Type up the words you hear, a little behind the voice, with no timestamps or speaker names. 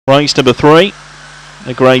Race number 3,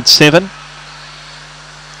 a grade 7.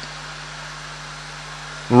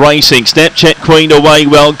 Racing, Snapchat Queen away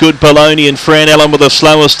well, Good Baloney and Fran Allen were the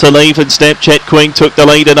slowest to leave, and Snapchat Queen took the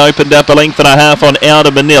lead and opened up a length and a half on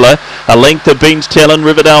Outer Manila. A length of Ben's Talon,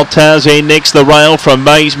 Riverdale Tarzan next, the rail from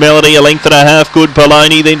May's Melody, a length and a half, Good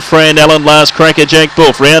Baloney, then Fran Allen, last Cracker Jack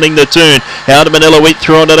Buff, rounding the turn. Outer Manila went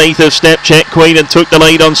through underneath of Snapchat Queen and took the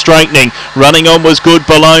lead on straightening. Running on was Good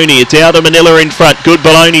Baloney, it's Outer Manila in front, Good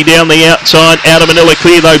Baloney down the outside, Outer Manila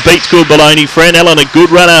clear though, beats Good Baloney. Fran Allen a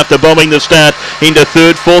good run after bombing the start into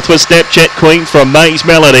third. Fourth was Snapchat Queen from May's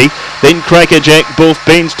Melody. Then Cracker Jack Buff,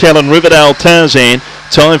 Ben's Talon, Riverdale Tarzan.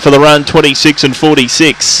 Time for the run 26 and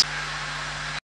 46.